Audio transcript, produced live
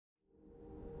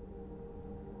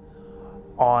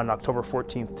On October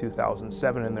 14th,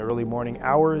 2007, in the early morning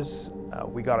hours,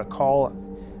 we got a call,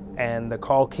 and the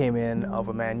call came in of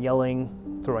a man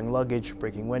yelling, throwing luggage,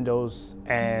 breaking windows,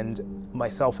 and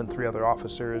myself and 3 other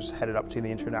officers headed up to the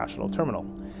international terminal.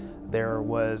 There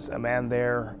was a man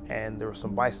there, and there were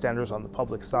some bystanders on the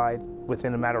public side.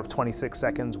 Within a matter of 26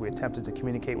 seconds, we attempted to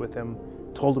communicate with him,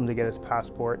 told him to get his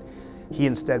passport. He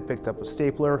instead picked up a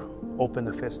stapler, opened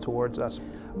a fist towards us.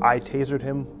 I tasered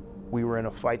him. We were in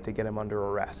a fight to get him under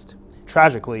arrest.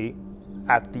 Tragically,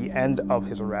 at the end of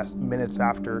his arrest, minutes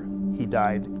after, he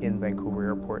died in Vancouver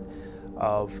Airport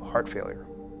of heart failure.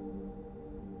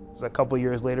 So a couple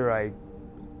years later, I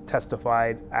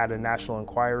testified at a national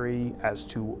inquiry as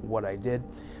to what I did.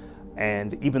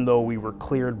 And even though we were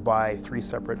cleared by 3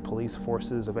 separate police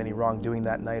forces of any wrongdoing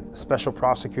that night, a special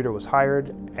prosecutor was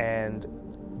hired, and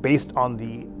based on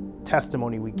the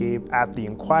testimony we gave at the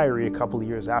inquiry a couple of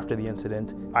years after the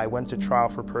incident, I went to trial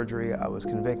for perjury. I was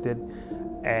convicted,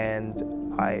 and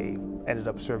I ended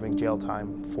up serving jail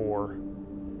time for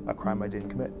a crime I didn't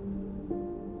commit.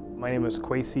 My name is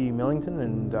Kwessi Millington,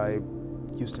 and I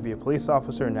used to be a police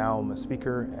officer. Now I'm a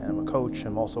speaker, and I'm a coach.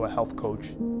 I'm also a health coach.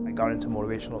 I got into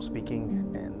motivational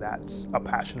speaking, and that's a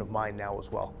passion of mine now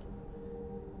as well.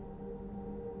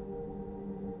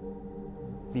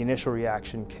 The initial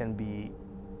reaction can be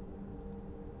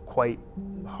quite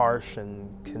harsh and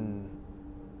can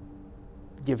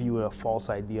give you a false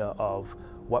idea of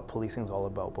what policing is all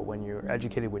about. But when you're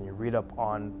educated, when you read up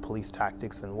on police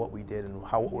tactics and what we did and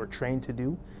how we're trained to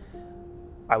do,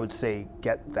 I would say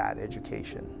get that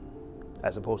education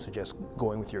as opposed to just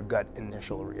going with your gut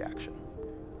initial reaction.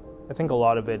 I think a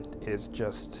lot of it is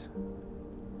just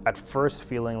at first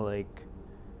feeling like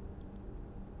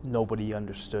nobody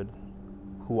understood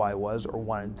who I was or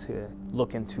wanted to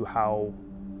look into how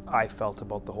I felt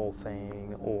about the whole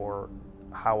thing or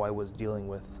how I was dealing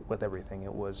with everything.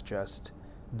 It was just,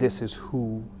 this is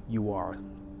who you are.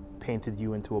 Painted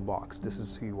you into a box. This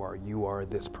is who you are. You are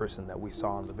this person that we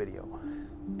saw in the video.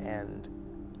 And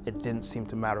it didn't seem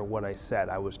to matter what I said.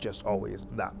 I was just always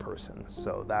that person.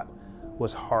 So that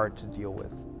was hard to deal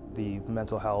with. The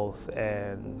mental health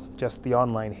and just the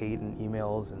online hate and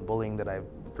emails and bullying that I've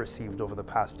received over the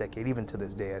past decade, even to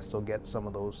this day, I still get some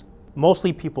of those.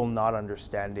 Mostly people not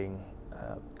understanding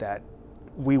that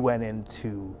we went in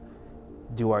to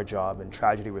do our job and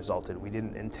tragedy resulted. We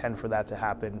didn't intend for that to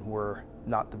happen. We're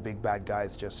not the big bad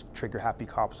guys, just trigger happy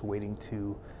cops waiting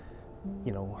to,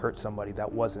 hurt somebody.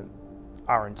 That wasn't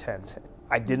our intent.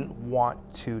 I didn't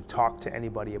want to talk to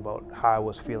anybody about how I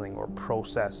was feeling or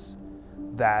process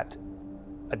that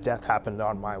a death happened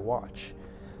on my watch.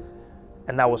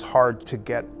 And that was hard to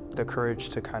get the courage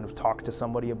to kind of talk to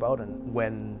somebody about. And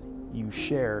when you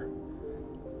share,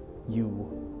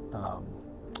 you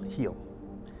heal.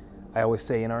 I always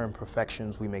say in our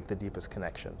imperfections, we make the deepest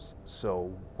connections.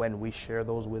 So when we share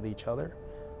those with each other,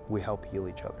 we help heal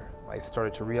each other. I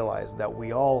started to realize that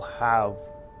we all have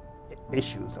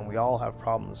issues and we all have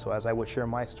problems. So as I would share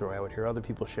my story, I would hear other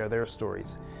people share their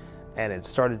stories. And it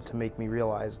started to make me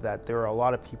realize that there are a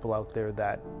lot of people out there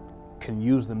that can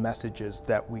use the messages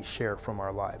that we share from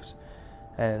our lives.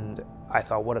 And I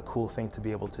thought, what a cool thing to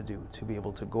be able to do, to be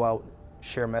able to go out,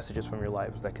 share messages from your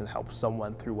lives that can help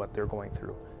someone through what they're going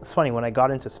through. It's funny, when I got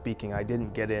into speaking, I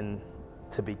didn't get in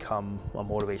to become a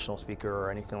motivational speaker or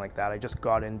anything like that. I just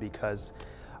got in because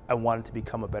I wanted to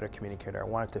become a better communicator. I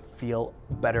wanted to feel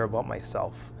better about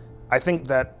myself. I think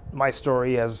that my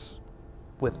story, as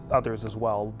with others as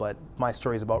well, but my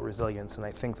story is about resilience, and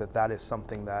I think that that is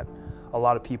something that a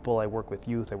lot of people, I work with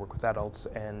youth, I work with adults,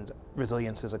 and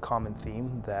resilience is a common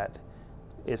theme that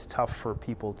is tough for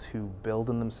people to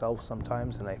build in themselves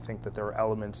sometimes, and I think that there are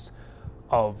elements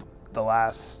of the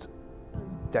last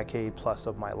decade plus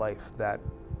of my life that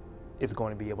is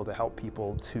going to be able to help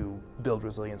people to build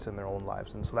resilience in their own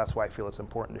lives. And so that's why I feel it's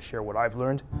important to share what I've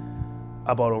learned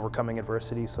about overcoming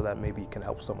adversity so that maybe it can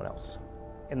help someone else.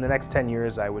 In the next 10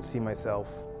 years, I would see myself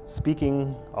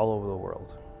speaking all over the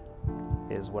world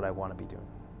is what I want to be doing.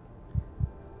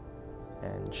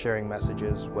 And sharing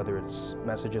messages, whether it's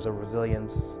messages of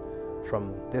resilience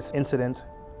from this incident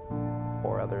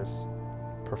or others,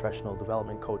 professional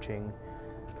development coaching,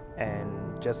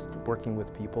 and just working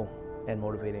with people and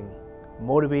motivating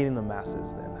the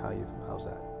masses. And how's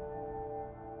that?